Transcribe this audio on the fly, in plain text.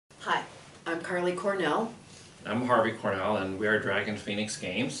I'm Carly Cornell. I'm Harvey Cornell, and we are Dragon Phoenix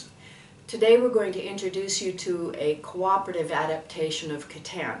Games. Today we're going to introduce you to a cooperative adaptation of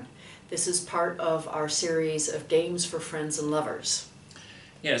Catan. This is part of our series of games for friends and lovers.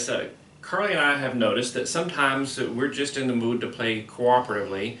 Yes, Carly and I have noticed that sometimes we're just in the mood to play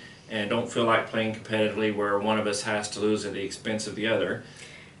cooperatively and don't feel like playing competitively where one of us has to lose at the expense of the other.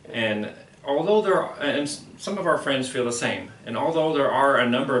 And and some of our friends feel the same, and although there are a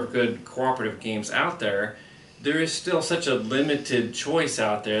number of good cooperative games out there, there is still such a limited choice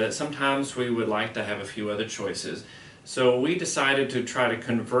out there that sometimes we would like to have a few other choices. So we decided to try to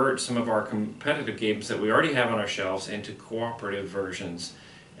convert some of our competitive games that we already have on our shelves into cooperative versions.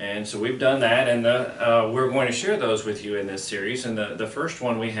 And so we've done that, and we're going to share those with you in this series. And the first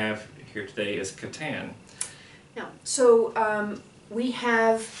one we have here today is Catan. Yeah, so we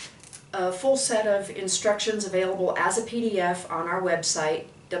have a full set of instructions available as a PDF on our website,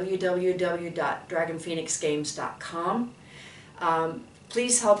 www.dragonphoenixgames.com.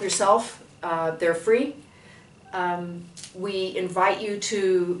 Please help yourself. They're free. We invite you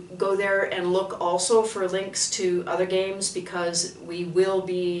to go there and look also for links to other games, because we will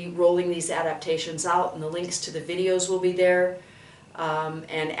be rolling these adaptations out, and the links to the videos will be there.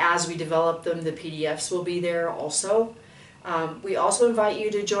 And as we develop them, the PDFs will be there also. We also invite you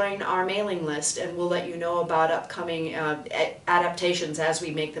to join our mailing list, and we'll let you know about upcoming adaptations as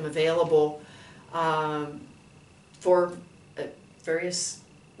we make them available for various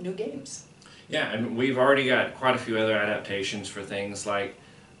new games. Yeah, and we've already got quite a few other adaptations for things like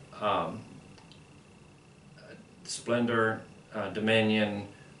Splendor, Dominion,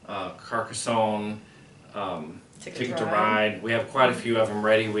 Carcassonne, Ticket to Ride. We have quite a few of them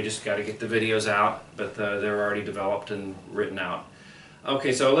ready. We just got to get the videos out, but they're already developed and written out.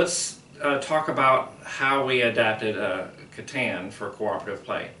 Okay, so let's talk about how we adapted Catan for cooperative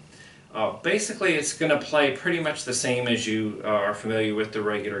play. Basically, it's going to play pretty much the same as you are familiar with the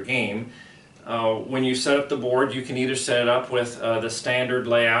regular game. When you set up the board, you can either set it up with the standard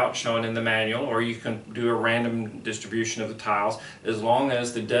layout shown in the manual, or you can do a random distribution of the tiles, as long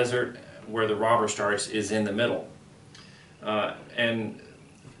as the desert where the robber starts is in the middle. And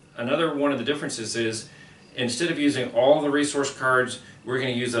another one of the differences is, instead of using all the resource cards, we're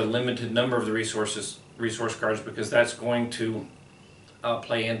going to use a limited number of the resource cards, because that's going to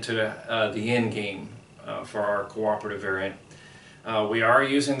play into the end game for our cooperative variant. We are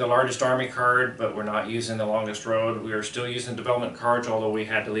using the largest army card, but we're not using the longest road. We are still using development cards, although we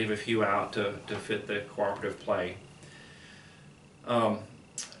had to leave a few out to fit the cooperative play.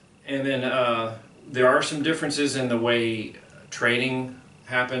 And then there are some differences in the way trading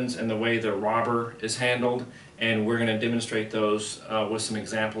happens and the way the robber is handled, and we're going to demonstrate those with some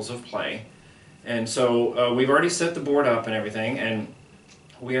examples of play. And so we've already set the board up and everything, and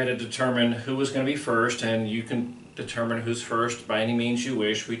we had to determine who was going to be first, and you can determine who's first by any means you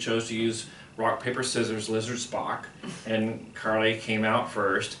wish. We chose to use rock, paper, scissors, lizard, Spock, and Carly came out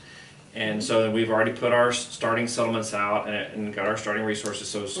first. And so we've already put our starting settlements out and got our starting resources.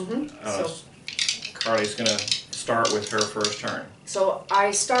 So, Carly's going to start with her first turn. So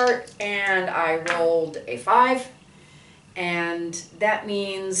I start, and I rolled a 5, and that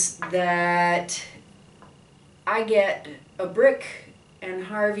means that I get a brick, and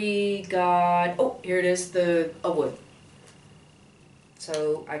Harvey got, oh, here it is, a wood.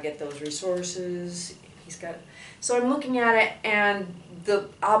 So I get those resources. He's got, so I'm looking at it, and the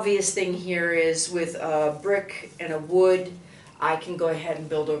obvious thing here is, with a brick and a wood, I can go ahead and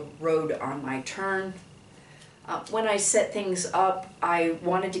build a road on my turn. When I set things up, I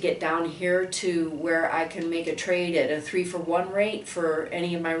wanted to get down here to where I can make a trade at a 3-for-1 rate for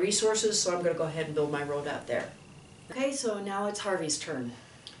any of my resources, so I'm going to go ahead and build my road out there. Okay, so now it's Harvey's turn.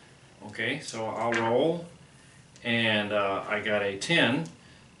 Okay, so I'll roll, and I got a 10.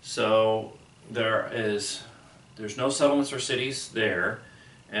 So there's no settlements or cities there,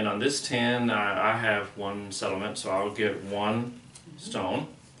 and on this 10 I have 1 settlement, so I'll get 1 stone.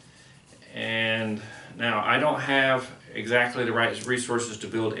 And now I don't have exactly the right resources to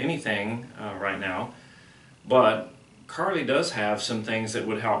build anything right now, but Carly does have some things that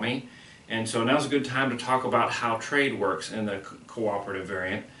would help me, and so now's a good time to talk about how trade works in the cooperative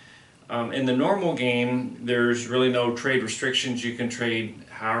variant. In the normal game, there's really no trade restrictions. You can trade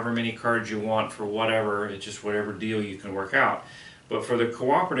however many cards you want for whatever. It's just whatever deal you can work out. But for the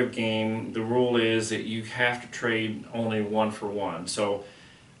cooperative game, the rule is that you have to trade only 1-for-1. So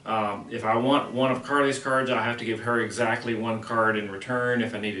if I want 1 of Carly's cards, I have to give her exactly 1 card in return.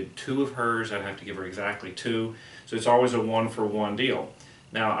 If I needed 2 of hers, I'd have to give her exactly 2. So it's always a 1-for-1 deal.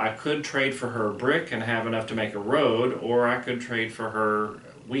 Now, I could trade for her brick and have enough to make a road, or I could trade for her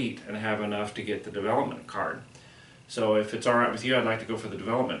wheat and have enough to get the development card. So if it's all right with you, I'd like to go for the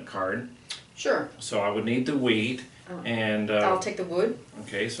development card. Sure. So I would need the wheat, and I'll take the wood.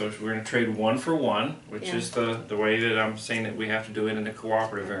 okay, so we're going to trade 1 for 1, which Yeah. is the way that I'm saying that we have to do it in the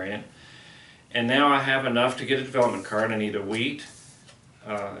cooperative variant. And now I have enough to get a development card. I need a wheat,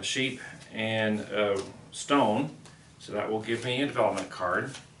 a sheep, and a stone. So that will give me a development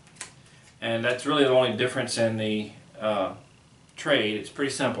card. And that's really the only difference in the trade. It's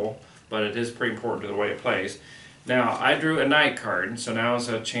pretty simple, but it is pretty important to the way it plays. Now, I drew a knight card, so now is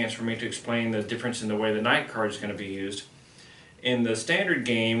a chance for me to explain the difference in the way the knight card is going to be used. In the standard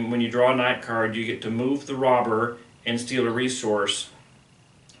game, when you draw a knight card, you get to move the robber and steal a resource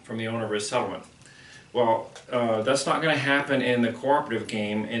from the owner of his settlement. Well, that's not going to happen in the cooperative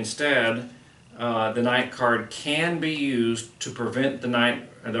game. Instead, the knight card can be used to prevent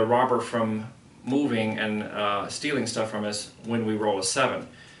the robber from moving and stealing stuff from us when we roll a 7.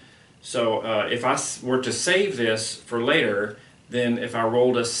 So if I were to save this for later, then if I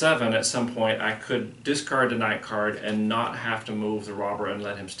rolled a 7 at some point, I could discard the knight card and not have to move the robber and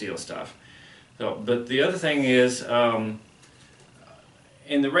let him steal stuff. So, but the other thing is,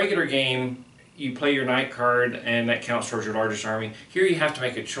 in the regular game, you play your knight card and that counts towards your largest army. Here you have to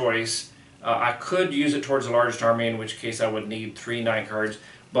make a choice. I could use it towards the largest army, in which case I would need 3 knight cards.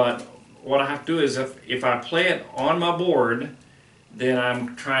 But what I have to do is, if I play it on my board, then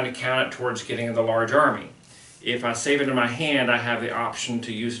I'm trying to count it towards getting the large army. If I save it in my hand, I have the option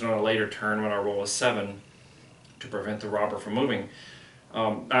to use it on a later turn when I roll a 7 to prevent the robber from moving.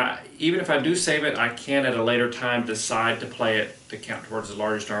 Even if I do save it, I can at a later time decide to play it to count towards the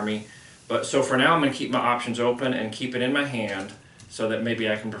largest army. But so for now, I'm going to keep my options open and keep it in my hand so that maybe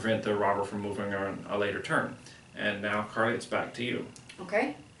I can prevent the robber from moving on a later turn. And now, Carly, it's back to you.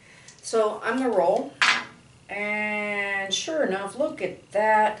 Okay. So I'm going to roll. And sure enough, look at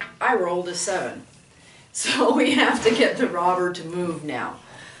that. I rolled a 7. So we have to get the robber to move now.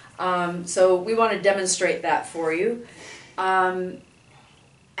 So we want to demonstrate that for you.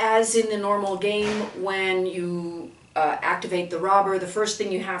 As in the normal game, when you activate the robber, the first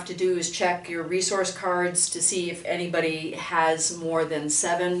thing you have to do is check your resource cards to see if anybody has more than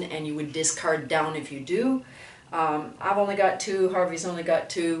 7, and you would discard down if you do. I've only got 2, Harvey's only got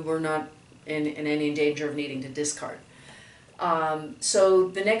 2, we're not in any danger of needing to discard. So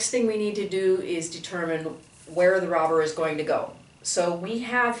the next thing we need to do is determine where the robber is going to go. So we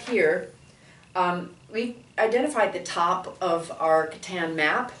have here, we identified the top of our Catan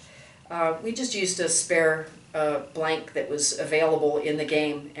map. We just used a spare blank that was available in the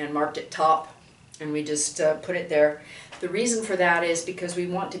game and marked it top, and we just put it there. The reason for that is because we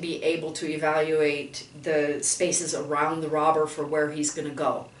want to be able to evaluate the spaces around the robber for where he's going to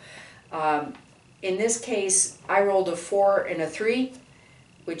go. In this case, I rolled a 4 and a 3,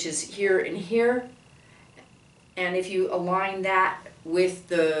 which is here and here. And if you align that with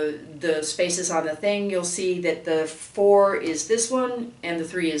the spaces on the thing, you'll see that the 4 is this one and the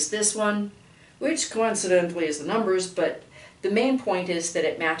 3 is this one, which coincidentally is the numbers, but the main point is that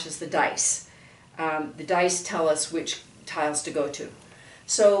it matches the dice. The dice tell us which tiles to go to.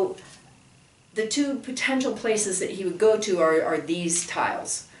 So the 2 potential places that he would go to are these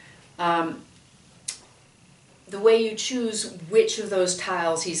tiles. The way you choose which of those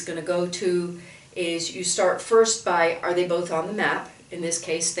tiles he's going to go to is you start first by, are they both on the map? In this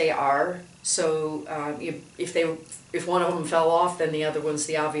case they are, so if one of them fell off, then the other one's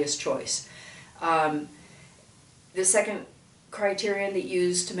the obvious choice. The second criterion that you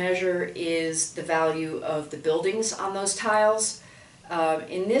use to measure is the value of the buildings on those tiles.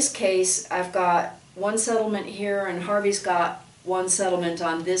 In this case, I've got 1 settlement here and Harvey's got 1 settlement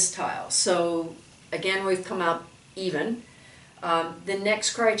on this tile. So again, we've come out even. The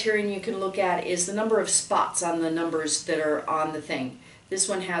next criterion you can look at is the number of spots on the numbers that are on the thing. This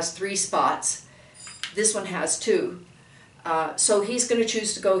one has 3 spots. This one has 2. So he's going to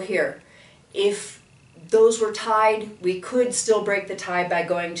choose to go here. If those were tied, we could still break the tie by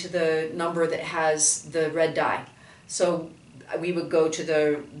going to the number that has the red die. So we would go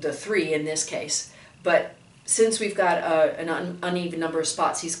to the 3 in this case. But since we've got an uneven number of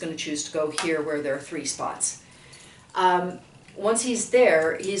spots, he's going to choose to go here where there are 3 spots. Once he's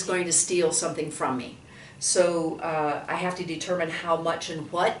there, he's going to steal something from me. So I have to determine how much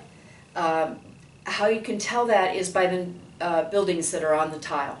and what. How you can tell that is by the buildings that are on the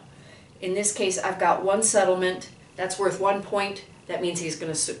tile. In this case, I've got 1 settlement. That's worth 1 point. That means he's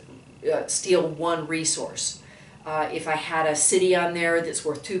going to steal 1 resource. If I had a city on there that's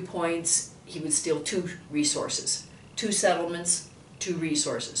worth 2 points, he would steal 2 resources. 2 settlements, 2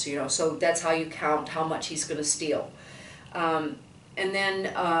 resources, you know, so that's how you count how much he's going to steal. And then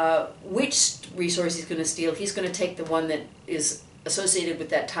which resource he's going to steal, he's going to take the one that is associated with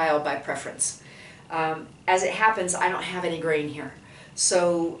that tile by preference. As it happens, I don't have any grain here.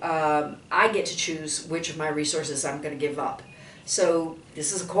 So I get to choose which of my resources I'm going to give up. So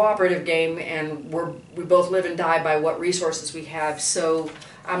this is a cooperative game, and we both live and die by what resources we have. So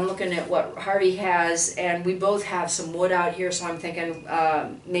I'm looking at what Harvey has, and we both have some wood out here, so I'm thinking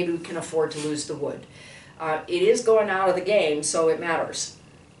maybe we can afford to lose the wood. It is going out of the game, so it matters.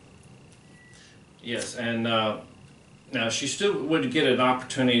 Yes, and now she still would get an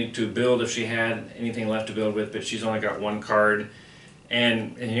opportunity to build if she had anything left to build with, but she's only got one card.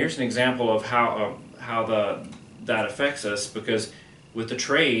 And here's an example of how that affects us, because with the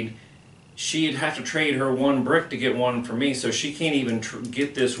trade, she'd have to trade her one brick to get one from me, so she can't even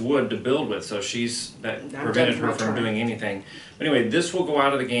get this wood to build with. So that prevented her from doing anything. But anyway, this will go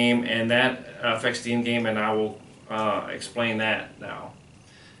out of the game, and that affects the end game, and I will explain that now.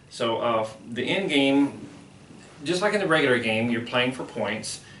 So the end game, just like in the regular game, you're playing for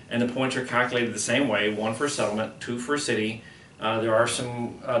points, and the points are calculated the same way: 1 for settlement, 2 for city. There are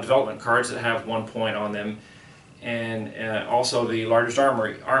some development cards that have 1 point on them, and also the largest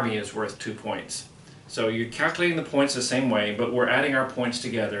army is worth 2 points. So you're calculating the points the same way, but we're adding our points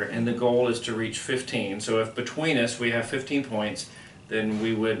together, and the goal is to reach 15. So if between us we have 15 points, then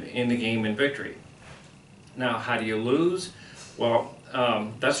we would end the game in victory. Now, how do you lose? Well,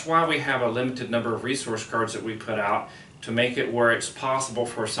 that's why we have a limited number of resource cards that we put out, to make it where it's possible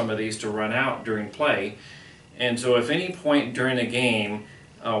for some of these to run out during play. And so if any point during the game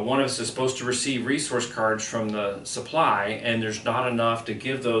one of us is supposed to receive resource cards from the supply, and there's not enough to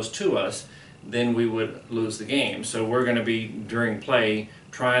give those to us, then we would lose the game. So we're going to be, during play,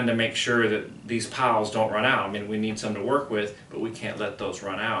 trying to make sure that these piles don't run out. I mean, we need some to work with, but we can't let those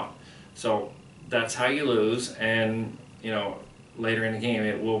run out. So that's how you lose, and later in the game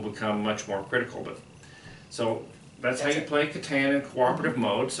it will become much more critical. But so that's how you play Catan in cooperative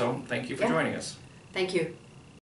mode. So thank you for joining us. Thank you.